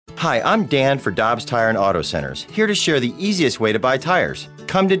Hi, I'm Dan for Dobbs Tire and Auto Centers, here to share the easiest way to buy tires.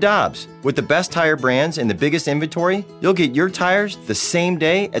 Come to Dobbs. With the best tire brands and the biggest inventory, you'll get your tires the same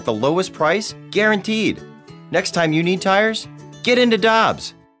day at the lowest price, guaranteed. Next time you need tires, get into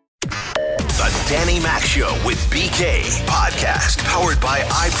Dobbs. The Danny Mac Show with BK podcast powered by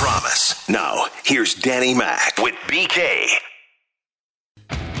I Promise. Now, here's Danny Mac with BK.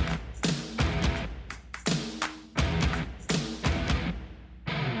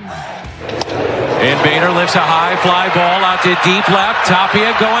 And Bader lifts a high fly ball out to deep left.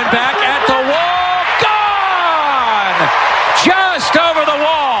 Tapia going back at the wall. Gone! Just over the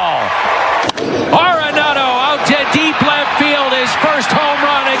wall. Arenado out to deep left field. His first home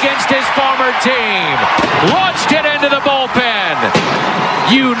run against his former team. Launched it into the bullpen.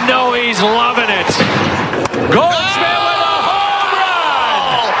 You know he's loving it. Goldschmidt with a home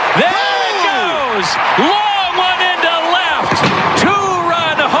run. There it goes. Long one into left.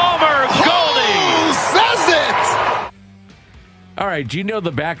 Two-run homer. Goldie says it. All right. Do you know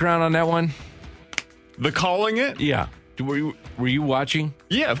the background on that one? The calling it? Yeah. Were you watching?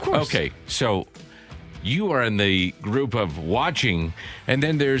 Yeah, of course. Okay. So you are in the group of watching, and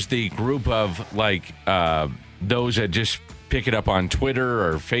then there's the group of like those that just pick it up on Twitter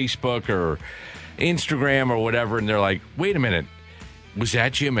or Facebook or Instagram or whatever, and they're like, wait a minute, was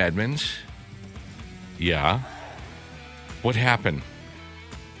that Jim Edmonds? Yeah. What happened?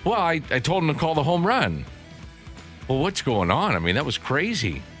 Well, I told him to call the home run. Well, what's going on? I mean, that was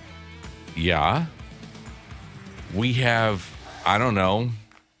crazy. Yeah. We have, I don't know,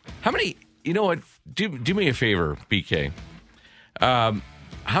 how many, you know what, do me a favor, BK.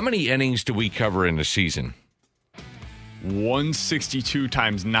 How many innings do we cover in a season? 162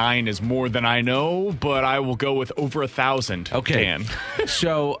 times 9 is more than I know, but I will go with over 1,000. Okay. Dan.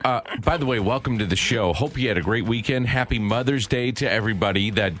 So, by the way, welcome to the show. Hope you had a great weekend. Happy Mother's Day to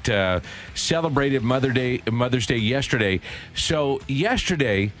everybody that celebrated Mother's Day yesterday. So,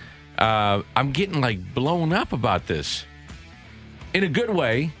 yesterday, I'm getting like blown up about this in a good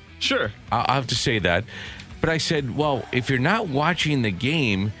way. Sure. I'll have to say that. But I said, well, if you're not watching the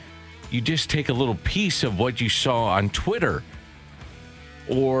game, you just take a little piece of what you saw on Twitter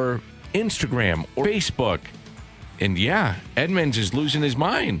or Instagram or Facebook. And yeah, Edmonds is losing his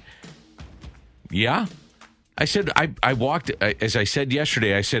mind. Yeah. I said, I walked, as I said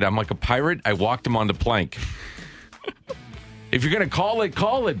yesterday, I said, I'm like a pirate. I walked him on the plank. If you're going to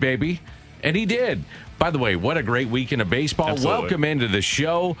call it, baby. And he did. By the way, what a great weekend of baseball. Absolutely. Welcome into the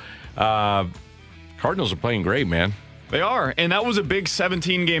show. Cardinals are playing great, man. They are, and that was a big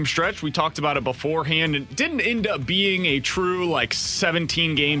 17-game stretch. We talked about it beforehand. It didn't end up being a true,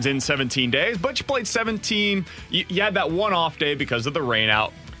 17 games in 17 days, but you played 17. You had that one off day because of the rain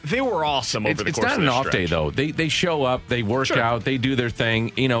out. They were awesome over the course of the stretch. It's not an off day, though. They show up, they work out, they do their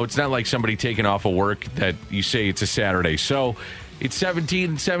thing. You know, it's not like somebody taking off of work that you say it's a Saturday. So it's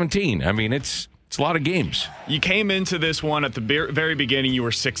 17-17. I mean, it's a lot of games. You came into this one at the very beginning, you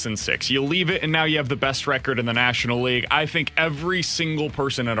were 6-6. You leave it, and now you have the best record in the National League. I think every single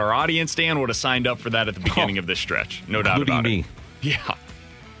person in our audience, Dan, would have signed up for that at the beginning of this stretch. No doubt about it. Me. Yeah.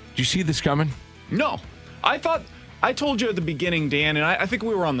 Did you see this coming? No. I told you at the beginning, Dan, and I think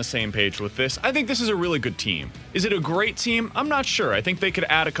we were on the same page with this. I think this is a really good team. Is it a great team? I'm not sure. I think they could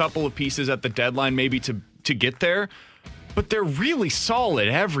add a couple of pieces at the deadline maybe to get there. But they're really solid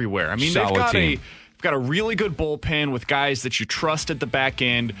everywhere. I mean, they've got a really good bullpen with guys that you trust at the back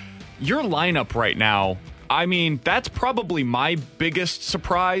end. Your lineup right now, I mean, that's probably my biggest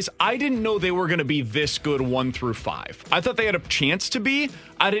surprise. I didn't know they were going to be this good 1 through 5. I thought they had a chance to be.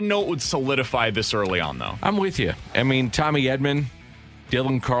 I didn't know it would solidify this early on, though. I'm with you. I mean, Tommy Edman,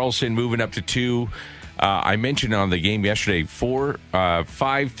 Dylan Carlson moving up to 2. I mentioned on the game yesterday,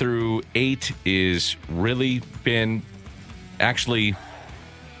 5 through 8 is really been actually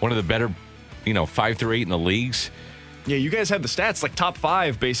one of the better, 5 through 8 in the leagues. Yeah, you guys had the stats like top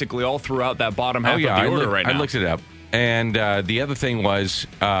 5 basically all throughout that bottom half of the order right now. I looked it up. And the other thing was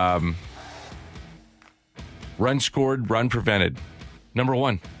run scored, run prevented. Number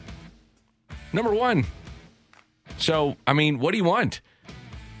one. So, I mean, what do you want?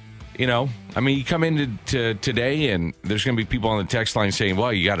 You come into today and there's going to be people on the text line saying,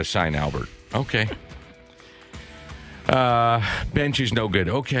 well, you got to sign Albert. Okay. Bench is no good.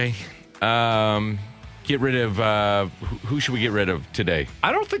 Okay. Get rid of, who should we get rid of today?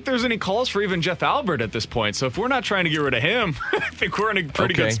 I don't think there's any calls for even Jeff Albert at this point. So if we're not trying to get rid of him, I think we're in a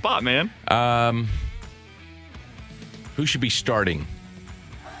pretty good spot, man. Who should be starting?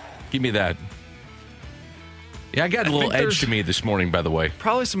 Give me that. Yeah, I got a little edge to me this morning, by the way.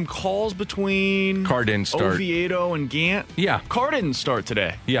 Probably some calls between Carr didn't start. Oviedo and Gant. Yeah. Carr didn't start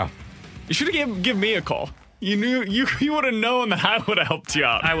today. Yeah. You should have give me a call. You knew you would have known that I would have helped you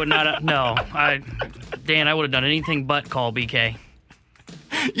out. I would not. No, Dan, I would have done anything but call BK.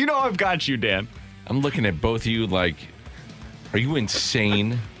 You know I've got you, Dan. I'm looking at both of you like, are you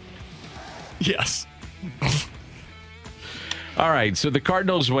insane? Yes. All right, so the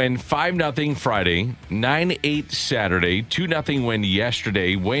Cardinals win 5-0 Friday, 9-8 Saturday, 2-0 win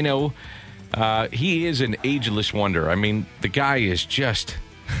yesterday. Waino, he is an ageless wonder. I mean, the guy is just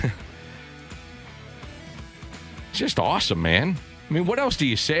awesome, man. I mean, what else do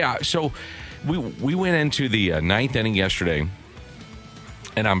you say? So we went into the ninth inning yesterday,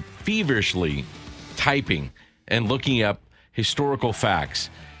 and I'm feverishly typing and looking up historical facts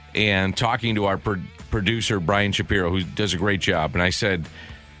and talking to our producer, Brian Shapiro, who does a great job. And I said,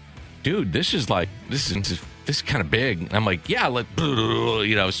 dude, this is kind of big. And I'm like, yeah,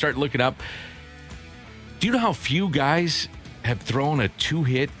 start looking up. Do you know how few guys have thrown a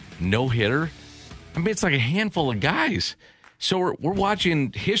 2-hit no-hitter? I mean, it's like a handful of guys. So we're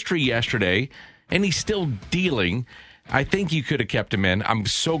watching history yesterday, and he's still dealing. I think you could have kept him in. I'm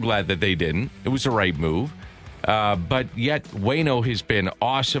so glad that they didn't. It was the right move. But yet, Waino has been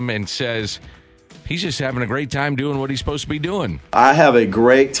awesome and says he's just having a great time doing what he's supposed to be doing. I have a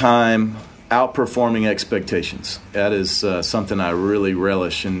great time outperforming expectations. That is something I really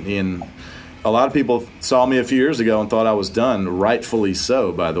relish. In a lot of people saw me a few years ago and thought I was done, rightfully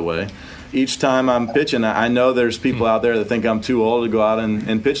so, by the way. Each time I'm pitching, I know there's people out there that think I'm too old to go out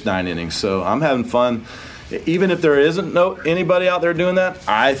and pitch 9 innings. So I'm having fun. Even if there isn't anybody out there doing that,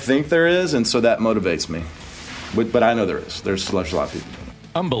 I think there is, and so that motivates me. But I know there is. There's a lot of people doing it.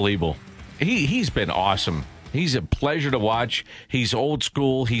 Unbelievable. He's been awesome. He's a pleasure to watch. He's old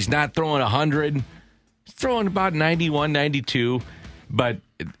school. He's not throwing 100. He's throwing about 91, 92. But,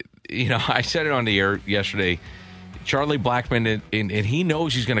 I said it on the air yesterday. Charlie Blackmon, and he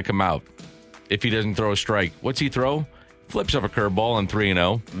knows he's going to come out if he doesn't throw a strike. What's he throw? Flips up a curveball on 3-0.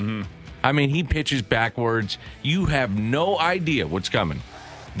 Mm-hmm. I mean, he pitches backwards. You have no idea what's coming.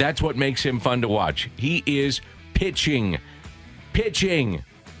 That's what makes him fun to watch. He is pitching.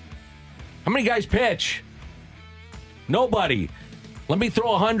 How many guys pitch? Nobody. Let me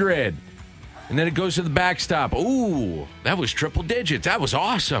throw 100. And then it goes to the backstop. Ooh, that was triple digits. That was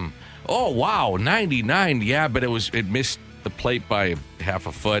awesome. Oh, wow, 99. Yeah, but it missed the plate by half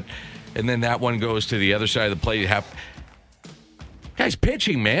a foot. And then that one goes to the other side of the plate. Guy's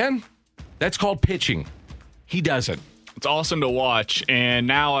pitching, man. That's called pitching. He doesn't. It's awesome to watch. And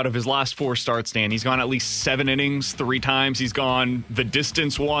now out of his last 4 starts, Dan, he's gone at least 7 innings 3 times. He's gone the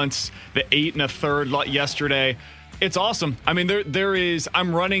distance once, the 8 1/3 yesterday. It's awesome. I mean,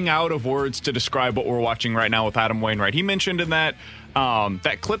 I'm running out of words to describe what we're watching right now with Adam Wainwright. He mentioned in that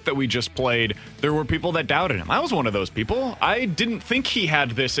clip that we just played, there were people that doubted him. I was one of those people. I didn't think he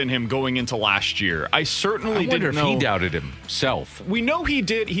had this in him going into last year. I certainly didn't know. I wonder if he doubted himself. We know he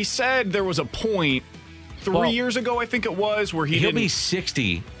did. He said there was a point 3 years ago, I think it was, where he'll be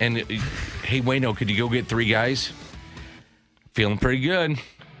 60. And hey, Waino, could you go get 3 guys? Feeling pretty good.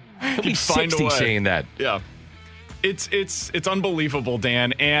 He'll be 60 saying that. Yeah. It's unbelievable,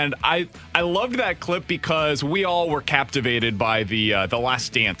 Dan, and I loved that clip because we all were captivated by the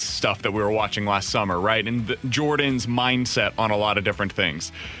Last Dance stuff that we were watching last summer, right? And Jordan's mindset on a lot of different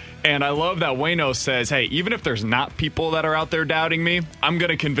things. And I love that Waino says, hey, even if there's not people that are out there doubting me, I'm going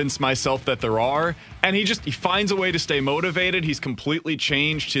to convince myself that there are. And he finds a way to stay motivated. He's completely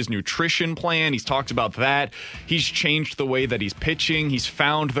changed his nutrition plan. He's talked about that. He's changed the way that he's pitching. He's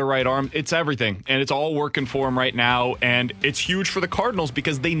found the right arm. It's everything. And it's all working for him right now. And it's huge for the Cardinals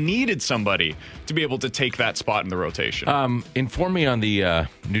because they needed somebody to be able to take that spot in the rotation. Inform me on the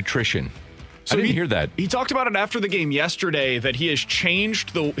nutrition. So I didn't hear that. He talked about it after the game yesterday that he has changed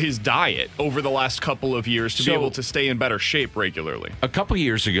his diet over the last couple of years to be able to stay in better shape regularly. A couple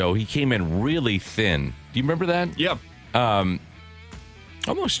years ago, he came in really thin. Do you remember that? Yeah.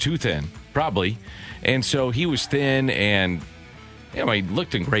 Almost too thin, probably. And so he was thin and he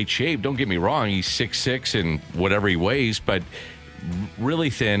looked in great shape. Don't get me wrong. He's 6'6" and whatever he weighs, but really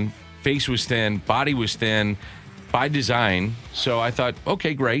thin. Face was thin. Body was thin. By design. So I thought,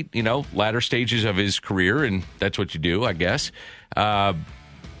 okay, great. Latter stages of his career, and that's what you do, I guess.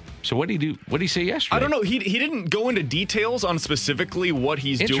 So what did he do? What did he say yesterday? I don't know. He didn't go into details on specifically what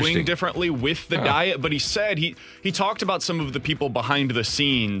he's doing differently with the diet, but he said he talked about some of the people behind the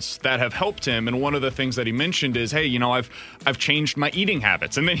scenes that have helped him, and one of the things that he mentioned is, hey, I've changed my eating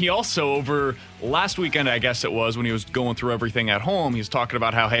habits. And then he also, over last weekend, I guess it was, when he was going through everything at home, he was talking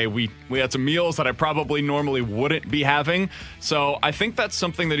about how, hey, we had some meals that I probably normally wouldn't be having. So I think that's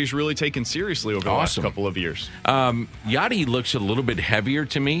something that he's really taken seriously over the last couple of years. Yachty looks a little bit heavier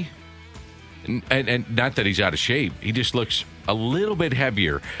to me. And not that he's out of shape. He just looks a little bit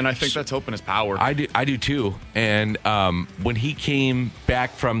heavier. And I think that's helping his power. I do too. And when he came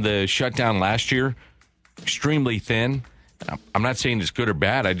back from the shutdown last year, extremely thin. I'm not saying it's good or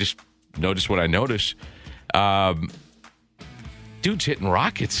bad. I just noticed what I noticed. Dude's hitting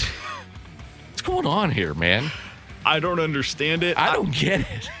rockets. What's going on here, man? I don't understand it. I don't get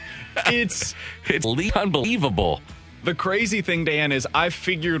it. It's unbelievable. The crazy thing, Dan, is I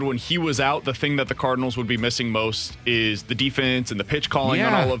figured when he was out, the thing that the Cardinals would be missing most is the defense and the pitch calling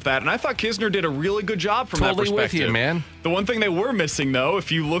and all of that. And I thought Kisner did a really good job from that perspective. With you, man. The one thing they were missing, though,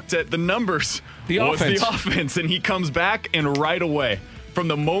 if you looked at the numbers, was the offense. And he comes back, and right away, from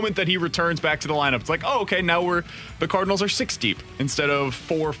the moment that he returns back to the lineup, it's like, oh, okay, now the Cardinals are 6 deep instead of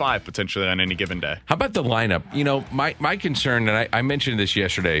 4 or 5 potentially on any given day. How about the lineup? My concern, and I mentioned this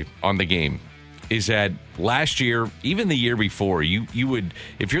yesterday on the game, is that last year, even the year before, you would,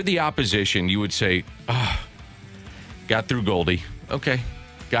 if you're the opposition, you would say, got through Goldie. Okay,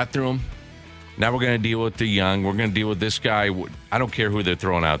 got through him. Now we're going to deal with the young. We're going to deal with this guy. I don't care who they're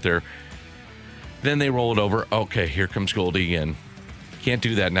throwing out there. Then they roll it over. Okay, here comes Goldie again. Can't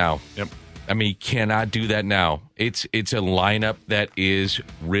do that now. Yep. I mean, you cannot do that now. It's a lineup that is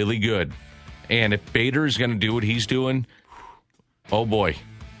really good. And if Bader is going to do what he's doing, oh boy.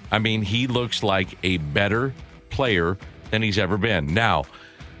 I mean, he looks like a better player than he's ever been. Now,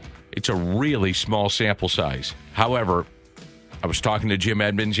 it's a really small sample size. However, I was talking to Jim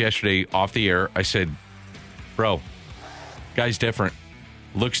Edmonds yesterday off the air. I said, bro, guy's different.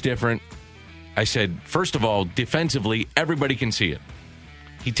 Looks different. I said, first of all, defensively, everybody can see it.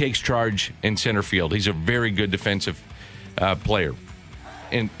 He takes charge in center field. He's a very good defensive player.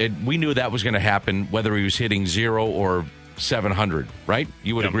 And we knew that was going to happen whether he was hitting 0 or 700, right?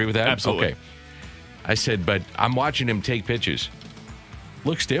 You would agree with that? Absolutely. Okay. I said, but I'm watching him take pitches.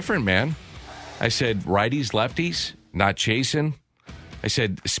 Looks different, man. I said, righties, lefties, not chasing. I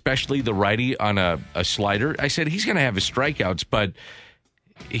said, especially the righty on a slider. I said, he's going to have his strikeouts, but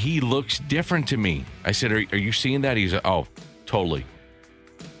he looks different to me. I said, are you seeing that? He's, oh, totally.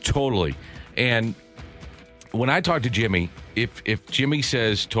 Totally. And when I talk to Jimmy, if Jimmy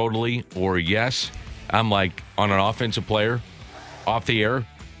says totally or yes, I'm like, on an offensive player, off the air,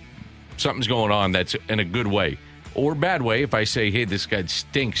 something's going on that's in a good way. Or bad way, if I say, hey, this guy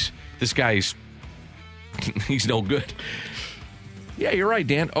stinks. This guy's, he's no good. Yeah, you're right,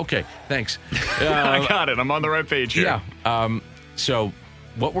 Dan. Okay, thanks. I got it. I'm on the right page here. Yeah. So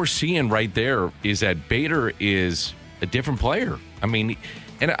what we're seeing right there is that Bader is a different player. I mean,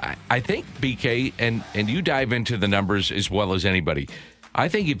 and I think, BK, and you dive into the numbers as well as anybody, I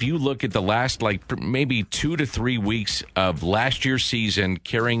think if you look at the last, maybe 2 to 3 weeks of last year's season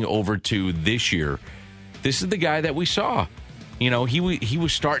carrying over to this year, this is the guy that we saw. He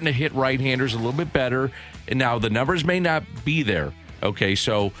was starting to hit right-handers a little bit better, and now the numbers may not be there. Okay,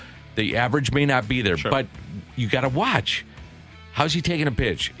 so the average may not be there, but you got to watch. How's he taking a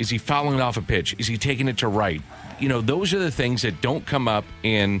pitch? Is he fouling off a pitch? Is he taking it to right? Those are the things that don't come up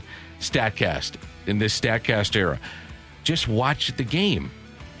in StatCast, in this StatCast era. Just watch the game.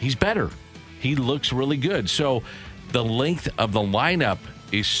 He's better. He looks really good. So the length of the lineup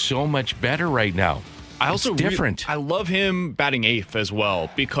is so much better right now. It's different. I love him batting 8th as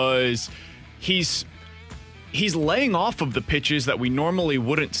well because he's laying off of the pitches that we normally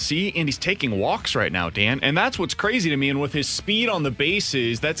wouldn't see, and he's taking walks right now, Dan. And that's what's crazy to me. And with his speed on the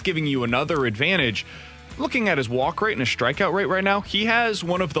bases, that's giving you another advantage. Looking at his walk rate and his strikeout rate right now, he has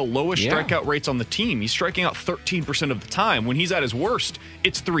one of the lowest strikeout rates on the team. He's striking out 13% of the time. When he's at his worst,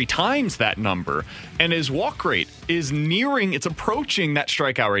 it's 3 times that number. And his walk rate is it's approaching that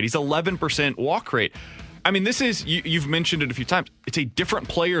strikeout rate. He's 11% walk rate. I mean, this is, you've mentioned it a few times, it's a different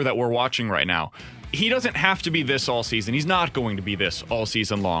player that we're watching right now. He doesn't have to be this all season. He's not going to be this all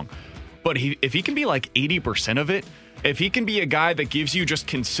season long. But if he can be like 80% of it, if he can be a guy that gives you just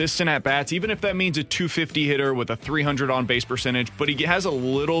consistent at-bats, even if that means a 250 hitter with a 300 on-base percentage, but he has a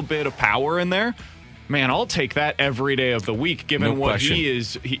little bit of power in there, man, I'll take that every day of the week, given what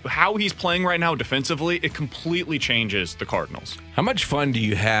how he's playing right now defensively. It completely changes the Cardinals. How much fun do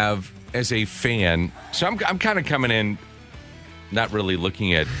you have as a fan? So I'm kind of coming in not really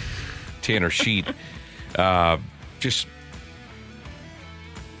looking at Tanner Sheet. I'm just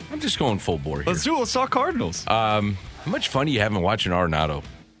going full bore here. Let's talk Cardinals. How much fun are you having watching Arenado?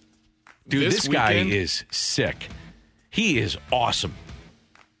 Dude, this guy weekend is sick. He is awesome.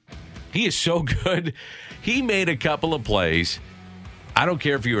 He is so good. He made a couple of plays. I don't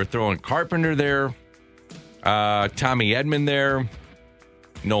care if you were throwing Carpenter there, Tommy Edman there,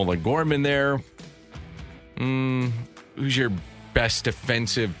 Nolan Gorman there. Who's your best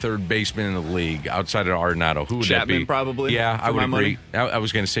defensive third baseman in the league outside of Arenado? Who would that be? Chapman, probably. Yeah, I would agree. I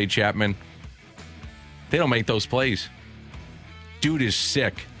was going to say Chapman. They don't make those plays. Dude is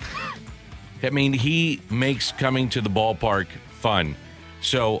sick. I mean, he makes coming to the ballpark fun.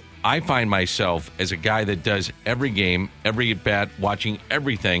 So I find myself as a guy that does every game, every at-bat, watching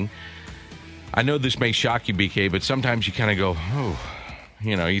everything. I know this may shock you, BK, but sometimes you kind of go, oh,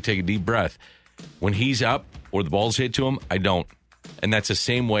 you take a deep breath. When he's up or the ball's hit to him, I don't. And that's the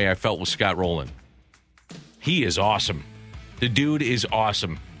same way I felt with Scott Rowland. He is awesome. The dude is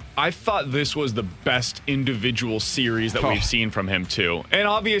awesome. I thought this was the best individual series that we've seen from him, too. And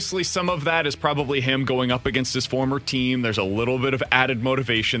obviously, some of that is probably him going up against his former team. There's a little bit of added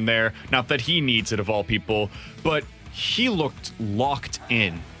motivation there. Not that he needs it, of all people. But he looked locked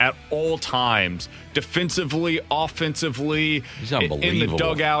in at all times. Defensively, offensively, he's in unbelievable. the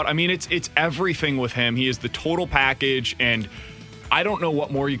dugout. I mean, it's everything with him. He is the total package, and I don't know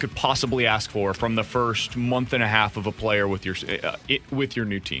what more you could possibly ask for from the first month and a half of a player with your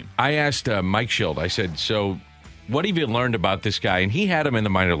new team. I asked Mike Schild, I said, so what have you learned about this guy? And he had him in the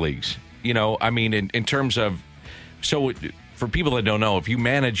minor leagues. In terms of, so for people that don't know, if you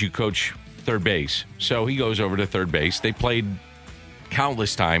manage, you coach third base. So he goes over to third base. They played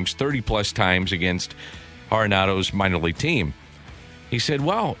countless times, 30-plus times against Arenado's minor league team. He said,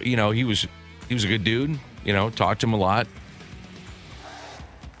 well, he was a good dude, talked to him a lot.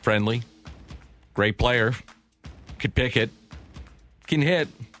 Friendly, great player, could pick it, can hit.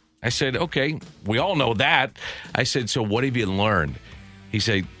 I said, okay, we all know that. I said, so what have you learned? He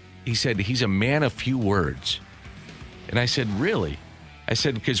said he's a man of few words. And I said, really? I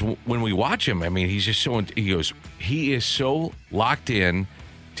said, because when we watch him, I mean, he's just so, he is so locked in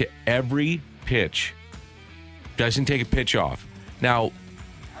to every pitch, doesn't take a pitch off. Now,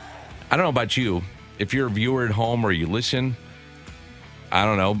 I don't know about you, if you're a viewer at home or you listen, I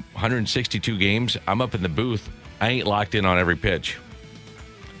don't know, 162 games, I'm up in the booth. I ain't locked in on every pitch.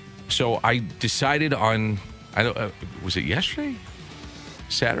 So I decided on, was it yesterday?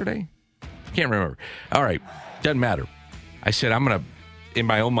 Saturday? Can't remember. All right, doesn't matter. I said, in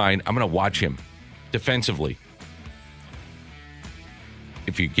my own mind, I'm going to watch him defensively.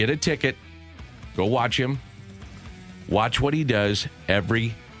 If you get a ticket, go watch him. Watch what he does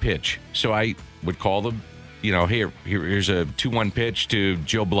every pitch. So I would call them. Here's a 2-1 pitch to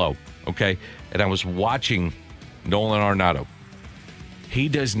Joe Blow, okay? And I was watching Nolan Arenado. He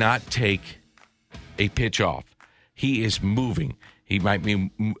does not take a pitch off. He is moving. He might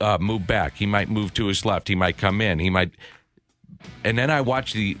move back. He might move to his left. He might come in. He might... And then I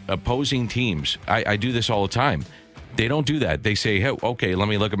watch the opposing teams. I do this all the time. They don't do that. They say, hey, okay, let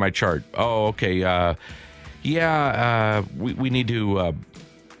me look at my chart. Oh, okay, we need to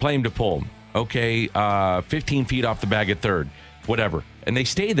play him to pull him. Okay, 15 feet off the bag at third, whatever. And they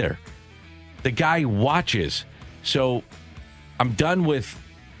stay there. The guy watches. So I'm done with,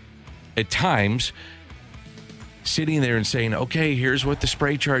 at times, sitting there and saying, okay, here's what the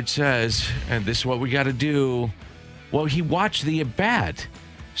spray chart says, and this is what we got to do. Well, he watched the at-bat.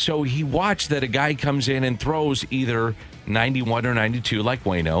 So he watched that a guy comes in and throws either 91 or 92 like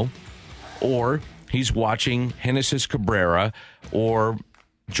Waino, or he's watching Genesis Cabrera or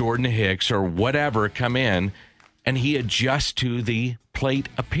Jordan Hicks or whatever come in, and he adjusts to the plate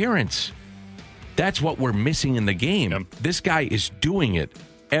appearance. That's what we're missing in the game. Yep. This guy is doing it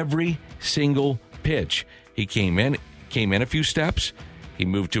every single pitch. He came in a few steps. He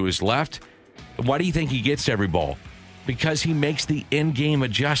moved to his left. Why do you think he gets every ball? Because he makes the in-game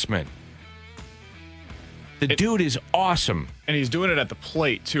adjustment. The dude is awesome. And he's doing it at the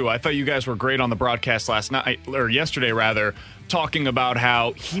plate, too. I thought you guys were great on the broadcast yesterday, talking about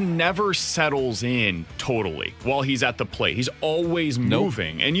how he never settles in totally while he's at the plate. He's always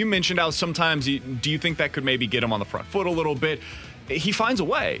moving. Nope. And you mentioned how sometimes, do you think that could maybe get him on the front foot a little bit? He finds a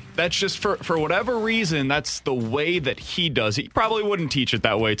way. That's just for whatever reason, that's the way that he does it. He probably wouldn't teach it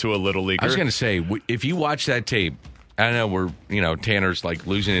that way to a little leaguer. I was going to say, if you watch that tape, I know Tanner's like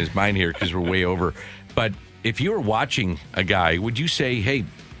losing his mind here because we're way over. But if you were watching a guy, would you say, hey,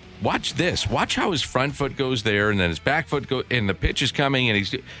 watch this. Watch how his front foot goes there and then his back foot goes, and the pitch is coming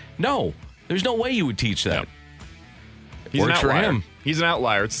and no, there's no way you would teach that. Works for him. He's an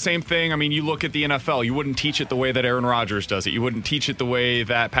outlier. It's the same thing. I mean, you look at the NFL. You wouldn't teach it the way that Aaron Rodgers does it. You wouldn't teach it the way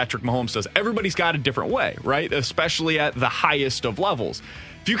that Patrick Mahomes does. Everybody's got a different way, right? Especially at the highest of levels.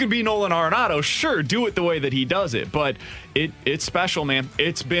 If you can be Nolan Arenado, sure, do it the way that he does it. But it's special, man.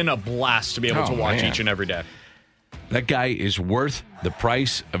 It's been a blast to be able to watch each and every day. That guy is worth the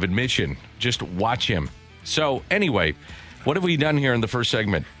price of admission. Just watch him. So, anyway, what have we done here in the first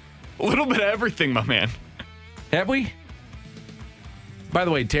segment? A little bit of everything, my man. Have we? By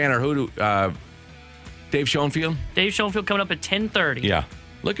the way, Tanner, Dave Schoenfield? Dave Schoenfield coming up at 10:30. Yeah.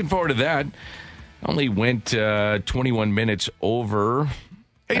 Looking forward to that. Only went 21 minutes over.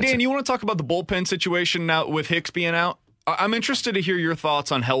 Hey, Dan, you want to talk about the bullpen situation now with Hicks being out? I'm interested to hear your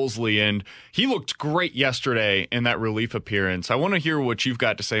thoughts on Helsley, and he looked great yesterday in that relief appearance. I want to hear what you've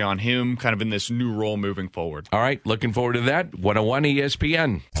got to say on him kind of in this new role moving forward. All right, looking forward to that. 101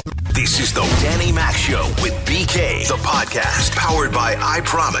 ESPN. This is the Danny Mac Show with BK, the podcast powered by I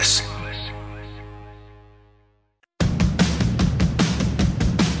Promise.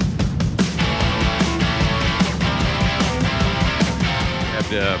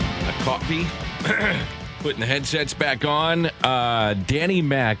 Had a coffee. Putting the headsets back on. Danny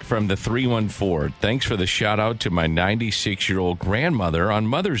Mac from the 314. Thanks for the shout out to my 96-year-old grandmother on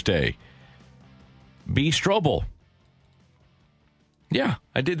Mother's Day. B. Strobel. Yeah,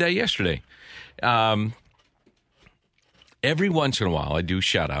 I did that yesterday. Every once in a while, I do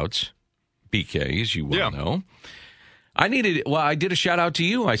shout outs. BK, as you well know. I did a shout out to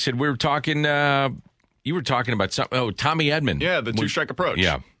you. I said we were talking. You were talking about something. Oh, Tommy Edman. Yeah, the two-strike approach.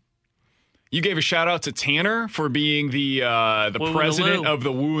 Yeah. You gave a shout-out to Tanner for being the president of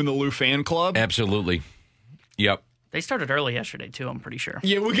the Woo and the Lou fan club. Absolutely. Yep. They started early yesterday, too, I'm pretty sure.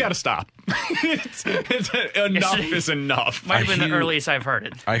 Yeah, we got to stop. Enough is enough. Might have been the earliest I've heard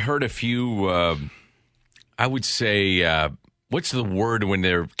it. I heard a few, I would say, what's the word when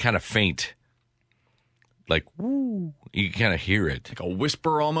they're kind of faint? Like, woo. You kind of hear it. Like a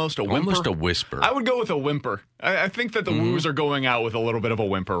whisper almost, a whimper? Almost a whisper. I would go with a whimper. I think that the Woos are going out with a little bit of a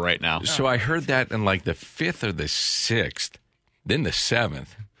whimper right now. So I heard that in like the 5th or the 6th, then the 7th.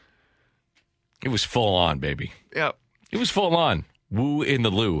 It was full on, baby. Yeah. It was full on. Woo in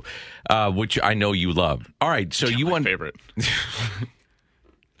the Lou, which I know you love. All right, so you want... favorite.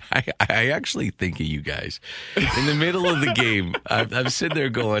 I actually think of you guys. In the middle of the game, I'm sitting there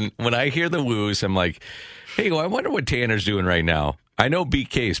going, when I hear the woos, I'm like, hey, well, I wonder what Tanner's doing right now. I know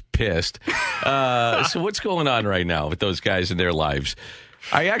BK is pissed. So what's going on right now with those guys in their lives?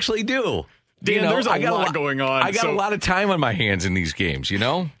 I actually do. Dan, there's a lot going on. I got a lot of time on my hands in these games, you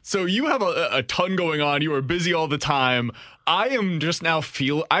know? So you have a ton going on. You are busy all the time. I am just now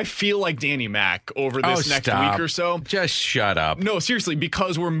I feel like Danny Mac over this next week or so. Just shut up. No, seriously,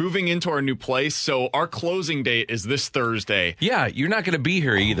 because we're moving into our new place. So our closing date is this Thursday. Yeah, you're not going to be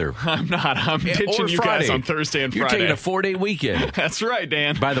here either. I'm not. I'm ditching you guys on Thursday and Friday. You're taking a 4-day weekend. That's right,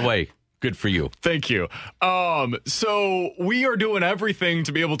 Dan. By the way, good for you. Thank you. So we are doing everything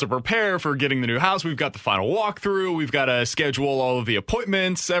to be able to prepare for getting the new house. We've got the final walkthrough. We've got to schedule all of the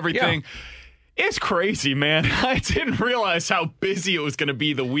appointments, everything. Yeah. It's crazy, man. I didn't realize how busy it was going to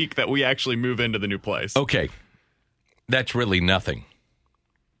be the week that we actually move into the new place. Okay. That's really nothing.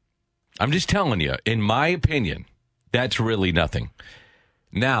 I'm just telling you, in my opinion, that's really nothing.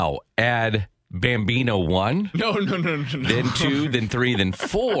 Now, add Bambino 1. No. Then 2, then 3, then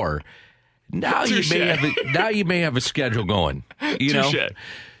 4. Now you may have a schedule going. You know?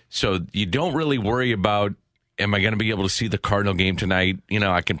 So you don't really worry about, am I going to be able to see the Cardinal game tonight? You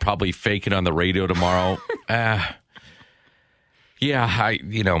know, I can probably fake it on the radio tomorrow.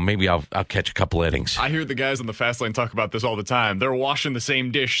 Maybe I'll catch a couple innings. I hear the guys on the fast lane talk about this all the time. They're washing the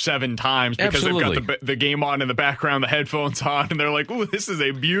same dish 7 times because they've got the game on in the background, the headphones on, and they're like, "Ooh, this is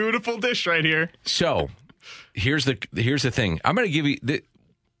a beautiful dish right here." So, here's the thing. I'm going to give you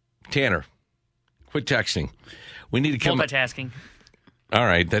Tanner. Quit texting. We need to come multitasking. All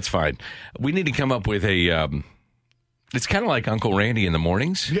right, that's fine. We need to come up with a. It's kind of like Uncle Randy in the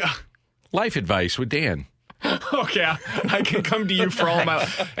mornings. Yeah. Life advice with Dan. Okay, I can come to you for all my...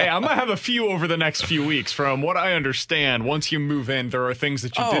 Hey, I'm going to have a few over the next few weeks. From what I understand, once you move in, there are things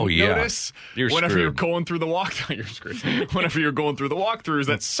that you didn't notice. Whenever you're going through the walkthrough, you're screwed. Whenever you're going through the walkthroughs,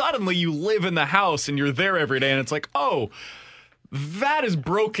 that suddenly you live in the house and you're there every day, and it's like, oh, that is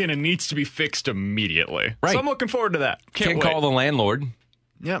broken and needs to be fixed immediately. Right. So I'm looking forward to that. Can't call the landlord.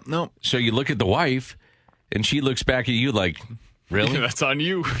 Yep, no. So you look at the wife, and she looks back at you like... Really? That's on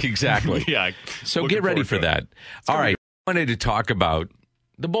you. Exactly. Yeah. So get ready for that. All right. I wanted to talk about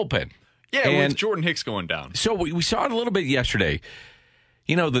the bullpen. Yeah, with Jordan Hicks going down. So we saw it a little bit yesterday.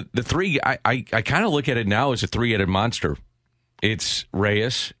 the three, I kind of look at it now as a three-headed monster. It's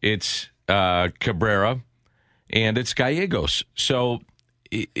Reyes, it's Cabrera, and it's Gallegos. So,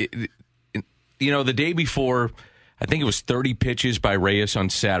 the day before, I think it was 30 pitches by Reyes on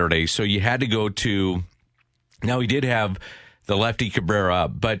Saturday. So you had to go to, now he did have the lefty Cabrera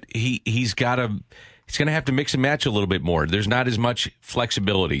up, but he's going to have to mix and match a little bit more. There's not as much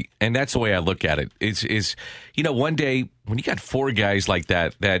flexibility. And that's the way I look at it. Is one day when you got four guys like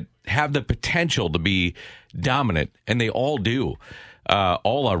that have the potential to be dominant, and they all do,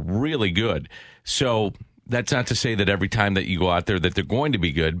 all are really good. So that's not to say that every time that you go out there that they're going to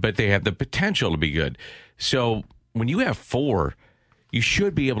be good, but they have the potential to be good. So when you have four, you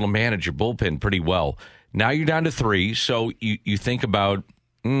should be able to manage your bullpen pretty well. Now you're down to three, so you think about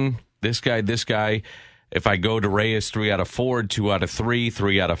this guy. If I go to Reyes 3 out of 4, 2 out of 3,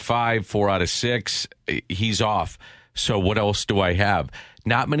 3 out of 5, 4 out of 6, he's off. So what else do I have?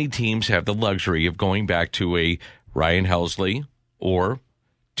 Not many teams have the luxury of going back to a Ryan Helsley or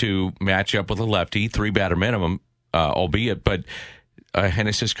to match up with a lefty, 3-batter minimum, albeit, but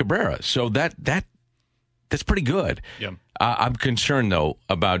Genesis Cabrera. So that's pretty good. Yeah. I'm concerned though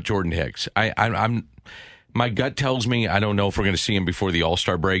about Jordan Hicks. I'm my gut tells me I don't know if we're going to see him before the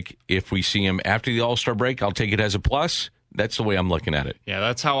All-Star break. If we see him after the All-Star break, I'll take it as a plus. That's the way I'm looking at it. Yeah,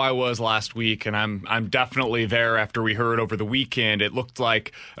 that's how I was last week, and I'm definitely there after we heard over the weekend. It looked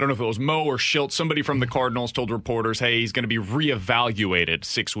like, I don't know if it was Mo or Schilt, somebody from the Cardinals told reporters, hey, he's going to be reevaluated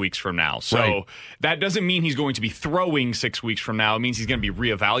 6 weeks from now. So right. That doesn't mean he's going to be throwing 6 weeks from now. It means he's going to be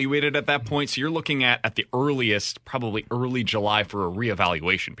reevaluated at that point. So you're looking at the earliest, probably early July for a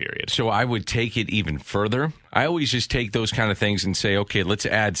reevaluation period. So I would take it even further. I always just take those kind of things and say, okay, let's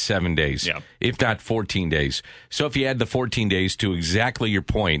add 7 days, if not 14 days. So if you add the 14 days to exactly your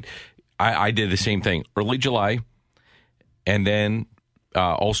point, I did the same thing. Early July, and then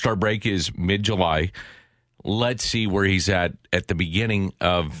All-Star break is mid-July. Let's see where he's at the beginning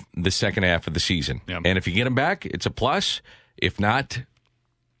of the second half of the season. Yep. And if you get him back, it's a plus. If not,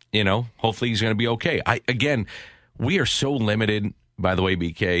 hopefully he's going to be okay. Again, we are so limited, by the way,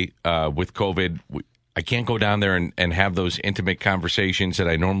 BK, with COVID. I can't go down there and have those intimate conversations that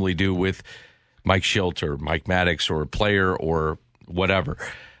I normally do with Mike Schilt or Mike Maddox or a player or whatever.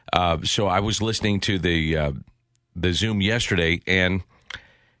 So I was listening to the Zoom yesterday, and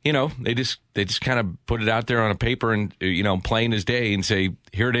they just kind of put it out there on a paper and plain as day and say,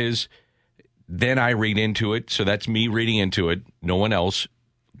 here it is. Then I read into it, so that's me reading into it. No one else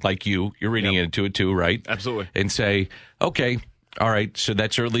like you're reading into it too, right? Absolutely. And say, okay, all right, so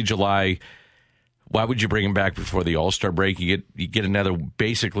that's early July. Why would you bring him back before the All-Star break? You get another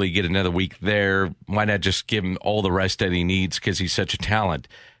week there. Why not just give him all the rest that he needs because he's such a talent?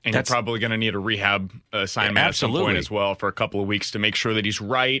 And you're probably going to need a rehab assignment at some point as well for a couple of weeks to make sure that he's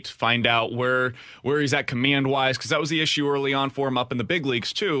right, find out where he's at command-wise, because that was the issue early on for him up in the big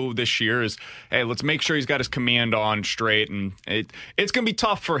leagues, too, this year is, hey, let's make sure he's got his command on straight, and it's going to be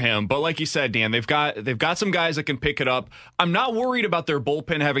tough for him. But like you said, Dan, they've got some guys that can pick it up. I'm not worried about their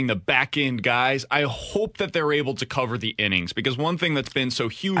bullpen having the back-end guys. I hope that they're able to cover the innings, because one thing that's been so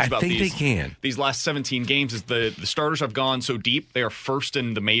huge about these last 17 games is the starters have gone so deep. They are first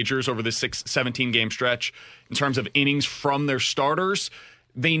in the majors over this 17-game stretch in terms of innings from their starters.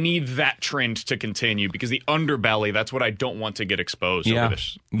 They need that trend to continue because the underbelly, that's what I don't want to get exposed over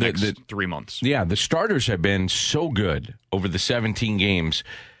this next 3 months. Yeah, the starters have been so good over the 17 games.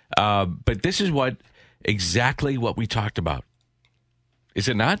 But this is exactly what we talked about. Is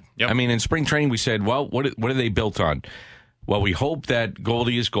it not? Yep. I mean, in spring training, we said, well, what are they built on? Well, we hope that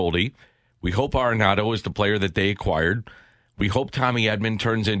Goldie is Goldie. We hope Arenado is the player that they acquired. We hope Tommy Edman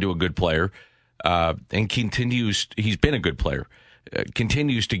turns into a good player and continues. He's been a good player,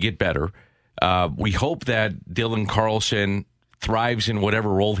 continues to get better. We hope that Dylan Carlson thrives in whatever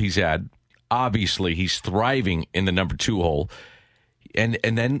role he's at. Obviously, he's thriving in the number 2 hole. And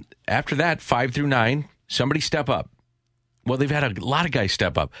then after that, 5 through 9, somebody step up. Well, they've had a lot of guys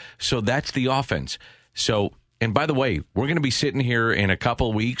step up. So that's the offense. So, and by the way, we're going to be sitting here in a couple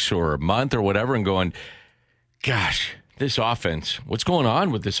of weeks or a month or whatever and going, gosh, this offense, what's going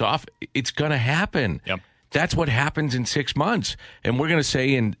on with this offense? It's going to happen. Yep. That's what happens in 6 months. And we're going to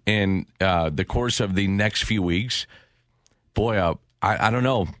say in the course of the next few weeks, boy, I don't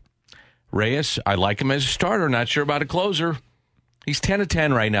know. Reyes, I like him as a starter. Not sure about a closer. He's 10 of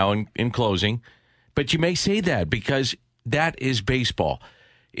 10 right now in closing. But you may say that because that is baseball.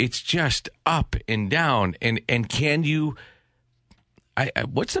 It's just up and down. And can you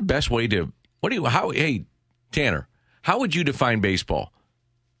what's the best way to hey, Tanner, how would you define baseball?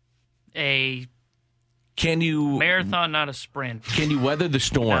 A Can you Marathon, not a sprint. Can you weather the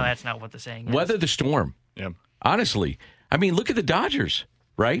storm? No, that's not what the saying is. Weather the storm. Yeah. Honestly, I mean, look at the Dodgers,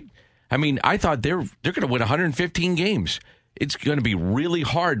 right? I mean, I thought they're going to win 115 games. It's going to be really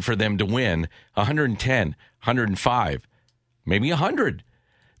hard for them to win 110, 105, maybe 100,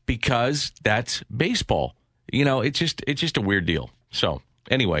 because that's baseball. You know, it's just a weird deal. So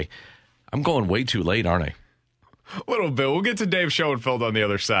anyway, I'm going way too late, aren't I? A little bit. We'll get to Dave Schoenfield on the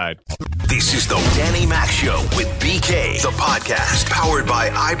other side. This is the Danny Mac Show with BK, the podcast powered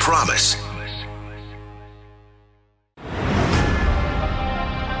by I Promise.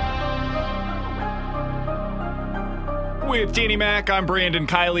 With Danny Mac, I'm Brandon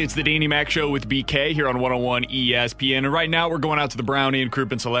Kiley. It's the Danny Mac Show with BK here on 101 ESPN. And right now we're going out to the Brownie and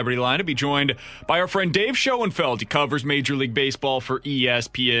Crouppen Celebrity Line to be joined by our friend Dave Schoenfield. He covers Major League Baseball for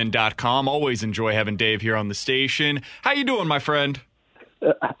ESPN.com. Always enjoy having Dave here on the station. How you doing, my friend?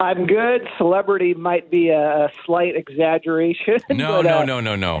 I'm good. Celebrity might be a slight exaggeration. No.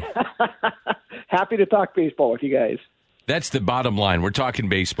 Happy to talk baseball with you guys. That's the bottom line. We're talking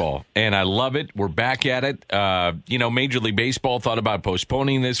baseball, and I love it. We're back at it. Major League Baseball thought about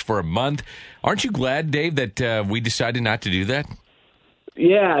postponing this for a month. Aren't you glad, Dave, that we decided not to do that?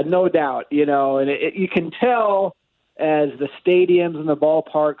 Yeah, no doubt. And you can tell as the stadiums and the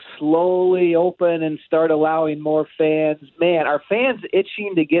ballparks slowly open and start allowing more fans. Man, are fans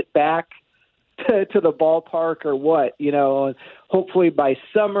itching to get back to the ballpark or what? Hopefully by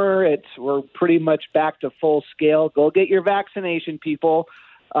summer we're pretty much back to full scale. Go get your vaccination, people.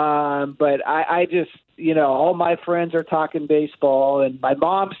 But I just, all my friends are talking baseball, and my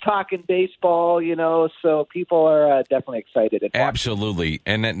mom's talking baseball, so people are definitely excited. Absolutely.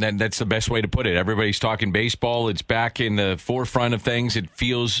 And that's the best way to put it. Everybody's talking baseball. It's back in the forefront of things. It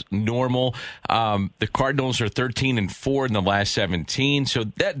feels normal. The Cardinals are 13-4 in the last 17. So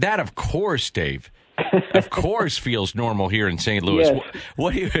that of course, Dave, of course feels normal here in St. Louis.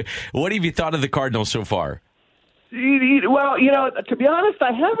 Yes. What have you thought of the Cardinals so far? Well, to be honest,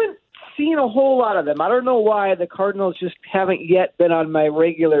 I haven't seen a whole lot of them. I don't know why the Cardinals just haven't yet been on my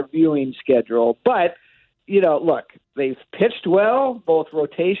regular viewing schedule. But, look, they've pitched well, both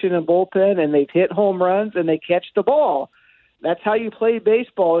rotation and bullpen, and they've hit home runs, and they catch the ball. That's how you play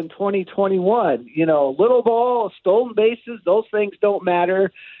baseball in 2021. Little ball, stolen bases, those things don't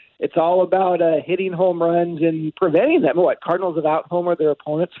matter. It's all about hitting home runs and preventing them. Cardinals have out-homered their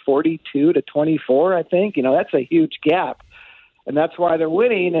opponents 42-24, I think. That's a huge gap, and that's why they're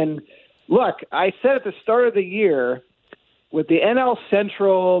winning. And, look, I said at the start of the year, with the NL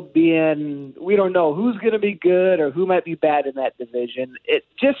Central being, we don't know who's going to be good or who might be bad in that division, it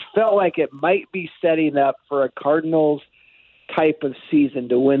just felt like it might be setting up for a Cardinals type of season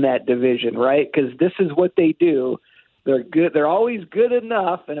to win that division, right? Because this is what they do. They're good. They're always good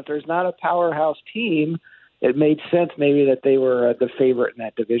enough, and if there's not a powerhouse team, it made sense maybe that they were the favorite in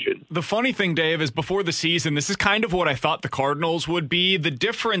that division. The funny thing, Dave, is before the season, this is kind of what I thought the Cardinals would be. The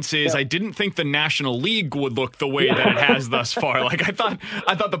difference is I didn't think the National League would look the way that it has thus far. Like I thought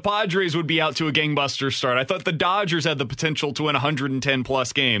the Padres would be out to a gangbuster start. I thought the Dodgers had the potential to win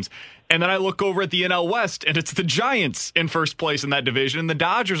 110-plus games. And then I look over at the NL West, and it's the Giants in first place in that division, and the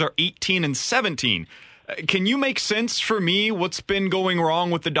Dodgers are 18-17. Can you make sense for me what's been going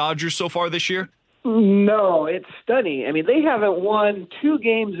wrong with the Dodgers so far this year? No, it's stunning. I mean, they haven't won 2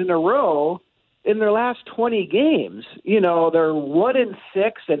 games in a row in their last 20 games. They're 1-6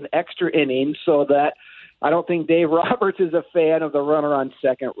 in extra innings, so that I don't think Dave Roberts is a fan of the runner on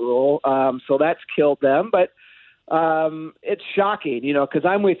second rule. So that's killed them. But it's shocking, because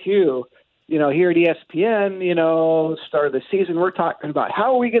I'm with you. Here at ESPN, start of the season, we're talking about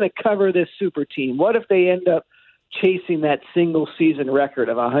how are we going to cover this super team? What if they end up chasing that single season record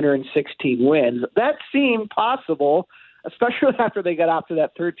of 116 wins? That seemed possible, especially after they got off to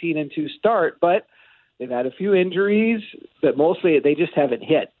that 13-2 start, but they've had a few injuries, but mostly they just haven't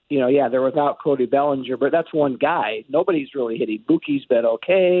hit. They're without Cody Bellinger, but that's one guy. Nobody's really hitting. Buki's been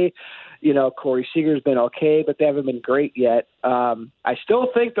okay. Corey Seager's been okay, but they haven't been great yet. I still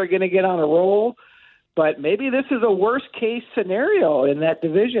think they're going to get on a roll, but maybe this is a worst-case scenario in that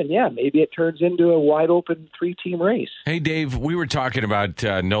division. Yeah, maybe it turns into a wide-open 3-team race. Hey, Dave, we were talking about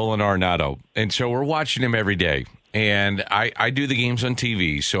Nolan Arenado, and so we're watching him every day. And I do the games on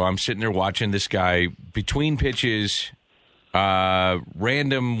TV, so I'm sitting there watching this guy between pitches,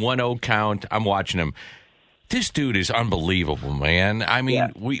 random 1-0 count. I'm watching him. This dude is unbelievable, man. I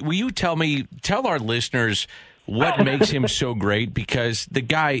mean, will you tell our listeners what makes him so great? Because the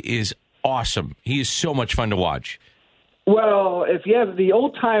guy is awesome. He is so much fun to watch. Well, if you have the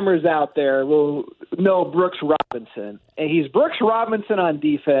old-timers out there will know Brooks Robinson. And he's Brooks Robinson on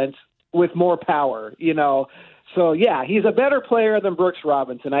defense, with more power, So, yeah, he's a better player than Brooks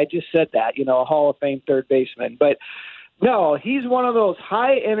Robinson. I just said that, a Hall of Fame third baseman. But, no, he's one of those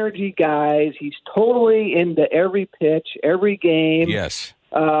high-energy guys. He's totally into every pitch, every game. Yes.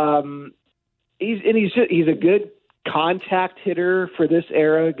 He's a good contact hitter for this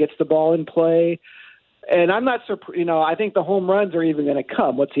era, gets the ball in play. And I'm not surprised, I think the home runs are even going to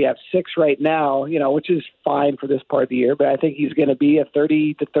come. What's he have, 6 right now, which is fine for this part of the year. But I think he's going to be a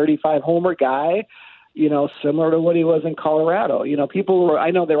 30 to 35 homer guy, similar to what he was in Colorado. I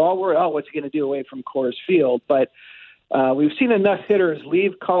know they're all worried, what's he going to do away from Coors Field? But we've seen enough hitters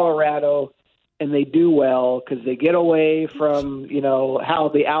leave Colorado and they do well because they get away from, how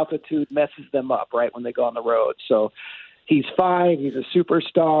the altitude messes them up, right, when they go on the road. So he's fine. He's a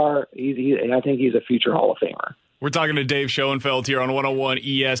superstar. I think he's a future Hall of Famer. We're talking to Dave Schoenfield here on 101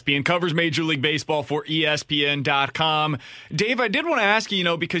 ESPN. Covers Major League Baseball for ESPN.com. Dave, I did want to ask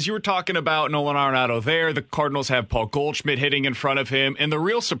you, because you were talking about Nolan Arenado there. The Cardinals have Paul Goldschmidt hitting in front of him. And the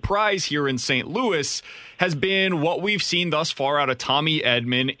real surprise here in St. Louis has been what we've seen thus far out of Tommy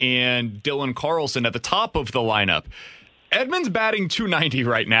Edman and Dylan Carlson at the top of the lineup. Edman's batting .290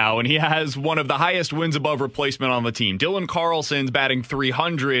 right now, and he has one of the highest wins above replacement on the team. Dylan Carlson's batting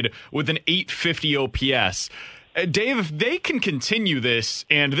 .300 with an .850 OPS. Dave, if they can continue this,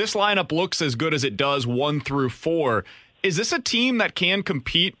 and this lineup looks as good as it does 1 through 4, is this a team that can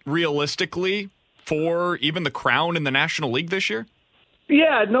compete realistically for even the crown in the National League this year?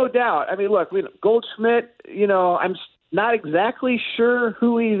 Yeah, no doubt. I mean, look, Goldschmidt, I'm not exactly sure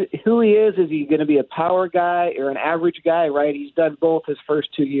who he is. Is he going to be a power guy or an average guy, right? He's done both his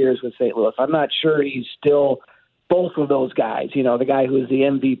first 2 years with St. Louis. I'm not sure he's still both of those guys, the guy who's the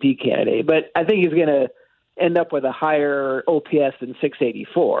MVP candidate. But I think he's going to end up with a higher OPS than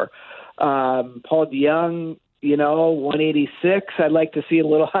 684. Paul DeJong, 186. I'd like to see a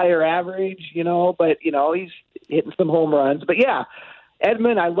little higher average, but, he's hitting some home runs. But, yeah,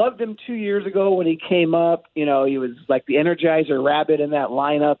 Edman, I loved him 2 years ago when he came up. He was like the Energizer Rabbit in that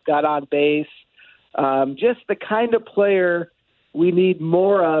lineup, got on base. Just the kind of player we need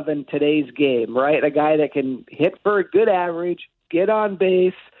more of in today's game, right? A guy that can hit for a good average, get on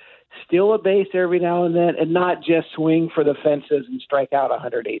base, steal a base every now and then, and not just swing for the fences and strike out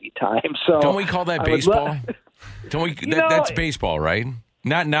 180 times. So don't we call that baseball? Don't we? That's baseball, right?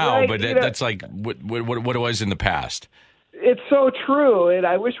 Not now, right, but that's like what it was in the past. It's so true, and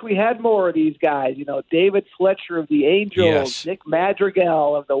I wish we had more of these guys. David Fletcher of the Angels, yes. Nick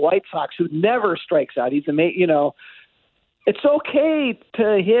Madrigal of the White Sox, who never strikes out. He's amazing. It's okay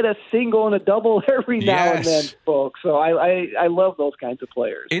to hit a single and a double every now and then, folks. So I love those kinds of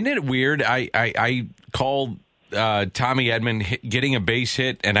players. Isn't it weird? I called Tommy Edman getting a base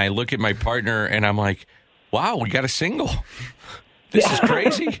hit, and I look at my partner, and I'm like, wow, we got a single. This is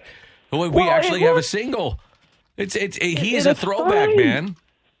crazy. We actually have a single. He is a throwback, fine. Man.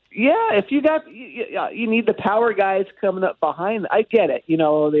 Yeah, if you need the power guys coming up behind. I get it.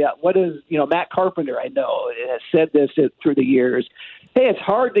 Matt Carpenter, I know, has said this through the years. Hey, it's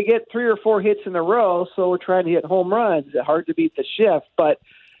hard to get 3 or 4 hits in a row, so we're trying to hit home runs. It's hard to beat the shift, but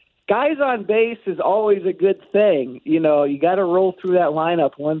guys on base is always a good thing. You got to roll through that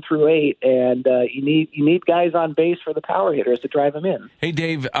lineup 1 through 8, and you need guys on base for the power hitters to drive them in. Hey,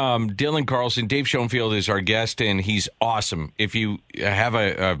 Dave, Dylan Carlson, Dave Schoenfield is our guest, and he's awesome. If you have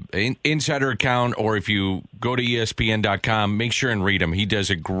an insider account or if you go to ESPN.com, make sure and read him. He does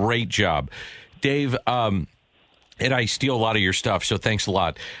a great job. Dave, and I steal a lot of your stuff, so thanks a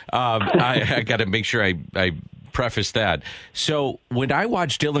lot. I got to make sure I preface that. So when I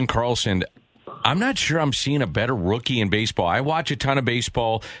watch Dylan Carlson, I'm not sure I'm seeing a better rookie in baseball. I watch a ton of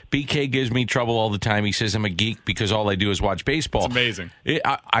baseball. BK gives me trouble all the time. He says I'm a geek because all I do is watch baseball. It's amazing.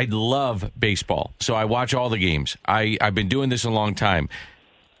 I love baseball, so I watch all the games. I've been doing this a long time.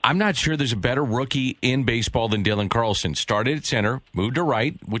 I'm not sure there's a better rookie in baseball than Dylan Carlson. Started at center, moved to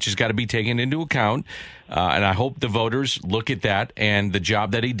right, which has got to be taken into account. And I hope the voters look at that and the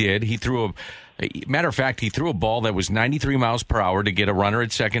job that he did. He threw matter of fact, he threw a ball that was 93 miles per hour to get a runner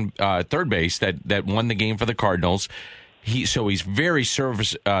at third base that won the game for the Cardinals. So he's very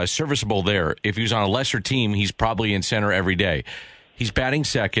serviceable there. If he was on a lesser team, he's probably in center every day. He's batting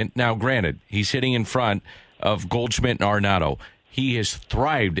second. Now, granted, he's hitting in front of Goldschmidt and Arenado. He has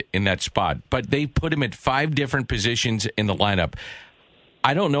thrived in that spot, but they put him at 5 different positions in the lineup.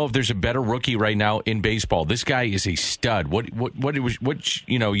 I don't know if there's a better rookie right now in baseball. This guy is a stud. What's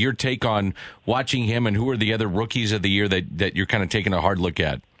your take on watching him, and who are the other rookies of the year that you're kind of taking a hard look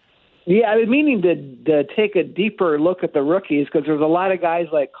at? Yeah, I've been meaning to take a deeper look at the rookies because there's a lot of guys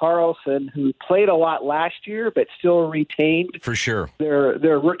like Carlson who played a lot last year but still retained For sure.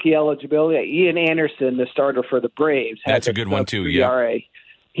 their rookie eligibility. Ian Anderson, the starter for the Braves, That's a good one, too, yeah. ERA.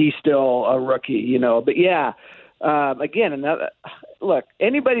 He's still a rookie, But, yeah, again, look,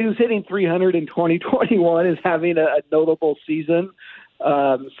 anybody who's hitting 300 in 2021 is having a notable season.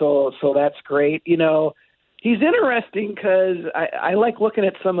 So that's great. He's interesting because I like looking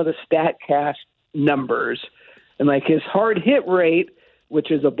at some of the StatCast numbers, and like his hard hit rate,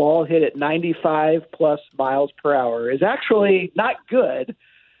 which is a ball hit at 95 plus miles per hour, is actually not good.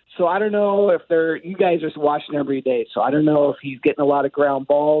 So I don't know if you guys are watching every day, so I don't know if he's getting a lot of ground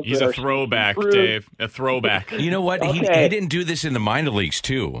balls. He's a throwback, Dave. A throwback. You know what? Okay. He didn't do this in the minor leagues,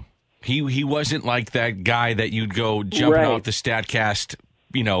 too. He wasn't like that guy that you'd go jumping off the StatCast,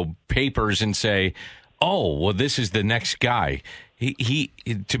 papers and say, oh, well, this is the next guy. He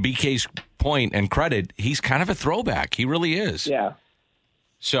to BK's point and credit, he's kind of a throwback. He really is. Yeah.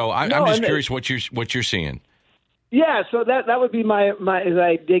 So I'm just curious what you're seeing. Yeah, so that would be my as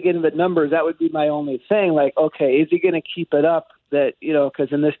I dig into the numbers, that would be my only thing. Like, okay, is he going to keep it up? That because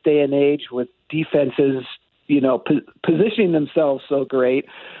in this day and age with defenses, positioning themselves so great,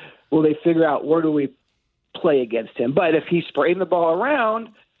 will they figure out where do we play against him? But if he's spraying the ball around,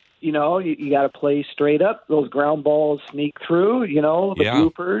 you got to play straight up. Those ground balls sneak through, the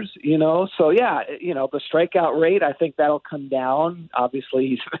bloopers, So, yeah, the strikeout rate, I think that'll come down. Obviously,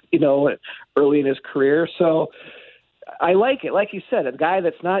 he's, early in his career. So I like it. Like you said, a guy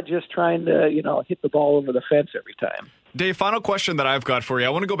that's not just trying to, hit the ball over the fence every time. Dave, final question that I've got for you. I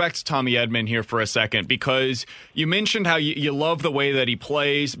want to go back to Tommy Edman here for a second because you mentioned how you love the way that he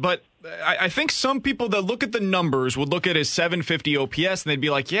plays, but I think some people that look at the numbers would look at his 750 OPS and they'd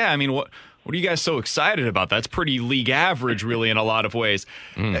be like, yeah, I mean, what are you guys so excited about? That's pretty league average, really, in a lot of ways.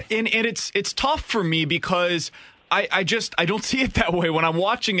 And it's tough for me because I don't see it that way when I'm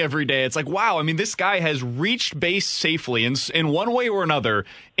watching every day. It's like, wow, I mean, this guy has reached base safely in one way or another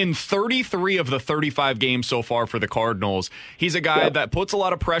in 33 of the 35 games so far for the Cardinals. He's a guy that puts a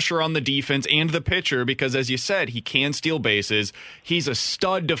lot of pressure on the defense and the pitcher because, as you said, he can steal bases. He's a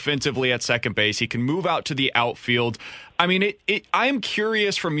stud defensively at second base. He can move out to the outfield. I mean, I'm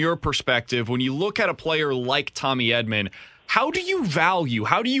curious from your perspective, when you look at a player like Tommy Edman, how do you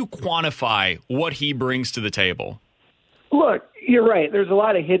quantify what he brings to the table? Look, you're right. There's a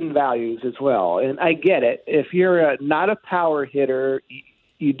lot of hidden values as well, and I get it. If you're not a power hitter,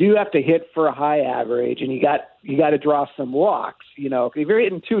 you do have to hit for a high average, and you got to draw some walks. If you're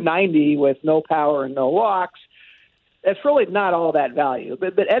hitting 290 with no power and no walks, that's really not all that value.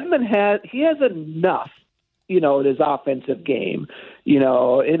 But Edman has enough. In his offensive game,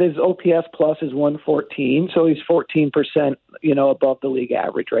 in his OPS plus is 114, so he's 14%, above the league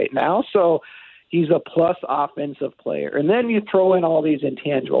average right now. So he's a plus offensive player. And then you throw in all these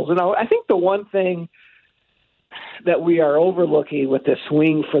intangibles. And I think the one thing that we are overlooking with the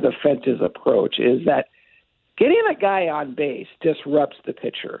swing for the fences approach is that getting a guy on base disrupts the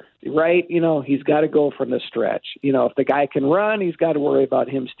pitcher, right? He's got to go from the stretch. If the guy can run, he's got to worry about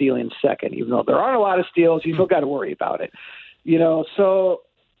him stealing second. Even though there aren't a lot of steals, you still got to worry about it. So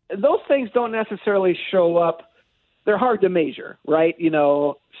those things don't necessarily show up. They're hard to measure, right?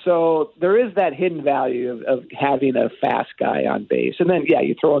 So there is that hidden value of having a fast guy on base. And then,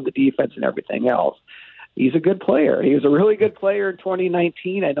 you throw in the defense and everything else. He's a good player. He was a really good player in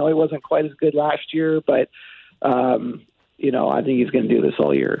 2019. I know he wasn't quite as good last year, but I think he's going to do this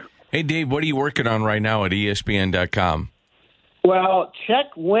all year. Hey, Dave, what are you working on right now at ESPN.com? Well, check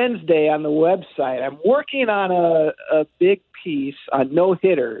Wednesday on the website. I'm working on a big piece on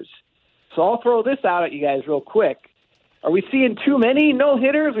no-hitters. So I'll throw this out at you guys real quick. Are we seeing too many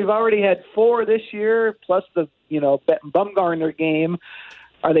no-hitters? We've already had 4 this year, plus the Bumgarner game.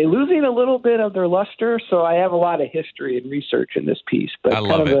 Are they losing a little bit of their luster? So I have a lot of history and research in this piece, but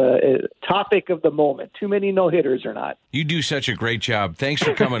kind of a topic of the moment. Too many no-hitters or not. You do such a great job. Thanks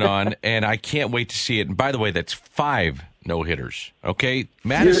for coming on, and I can't wait to see it. And by the way, that's 5 no-hitters, okay?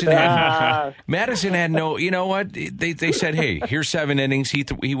 Madison had no, you know what? They said, hey, here's 7 innings.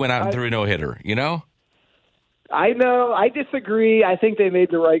 He went out and threw a no-hitter, I know. I disagree. I think they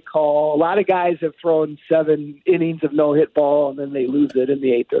made the right call. A lot of guys have thrown 7 innings of no-hit ball, and then they lose it in the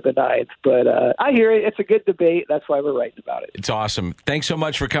 8th or the 9th. But I hear it. It's a good debate. That's why we're writing about it. It's awesome. Thanks so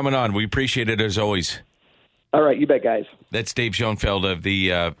much for coming on. We appreciate it as always. All right. You bet, guys. That's Dave Schoenfield of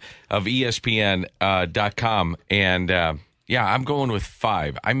ESPN.com. And, I'm going with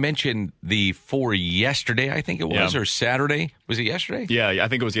 5. I mentioned the 4 yesterday, I think it was, or Saturday. Was it yesterday? Yeah, I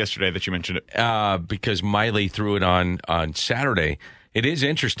think it was yesterday that you mentioned it. Because Miley threw it on Saturday. It is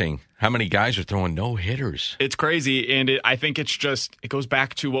interesting how many guys are throwing no-hitters. It's crazy, and I think it goes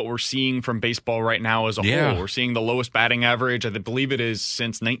back to what we're seeing from baseball right now as a whole. We're seeing the lowest batting average, I believe it is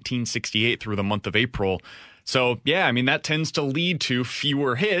since 1968 through the month of April. So, yeah, I mean, that tends to lead to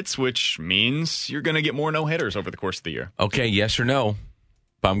fewer hits, which means you're going to get more no-hitters over the course of the year. Okay, yes or no?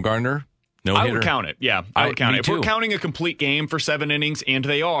 Bumgarner, no-hitter? I would count it, yeah. I would count it. If too. we're counting a complete game for 7 innings, and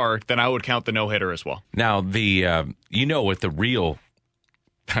they are, then I would count the no-hitter as well. Now, with the real...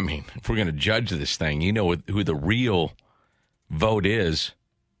 I mean, if we're going to judge this thing, who the real vote is.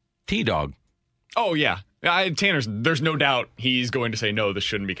 T-Dog. Oh, yeah. Tanner's, there's no doubt he's going to say, no, this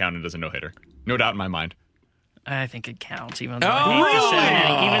shouldn't be counted as a no-hitter. No doubt in my mind. I think it counts, even though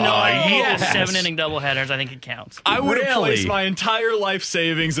I hate the 7-inning doubleheaders. I think it counts. I would have placed my entire life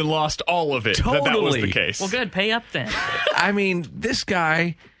savings and lost all of it. Totally. That was the case. Well, good. Pay up then. I mean, this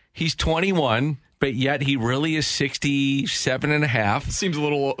guy, he's 21, but yet he really is 67 and a half. Seems a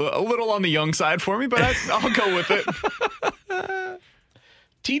little on the young side for me, but I'll go with it.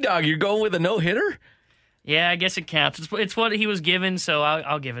 T-Dog, you're going with a no-hitter? Yeah, I guess it counts. It's what he was given, so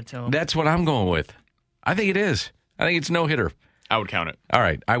I'll give it to him. That's what I'm going with. I think it is. I think it's no-hitter. I would count it. All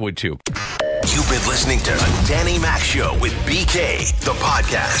right, I would too. You've been listening to The Danny Mac Show with BK, the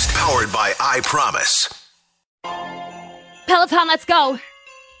podcast powered by I Promise. Peloton, let's go.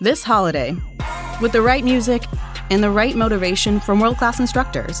 This holiday, with the right music and the right motivation from world-class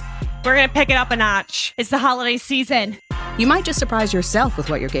instructors, We're going to pick it up a notch. It's the holiday season. you might just surprise yourself with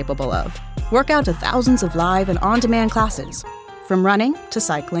what you're capable of. Work out to thousands of live and on-demand classes, from running to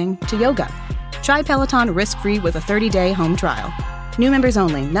cycling to yoga. Try Peloton risk-free with a 30-day home trial. New members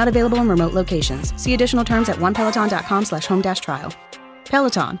only, not available in remote locations. See additional terms at onepeloton.com/home-trial.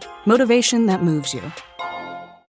 Peloton, motivation that moves you.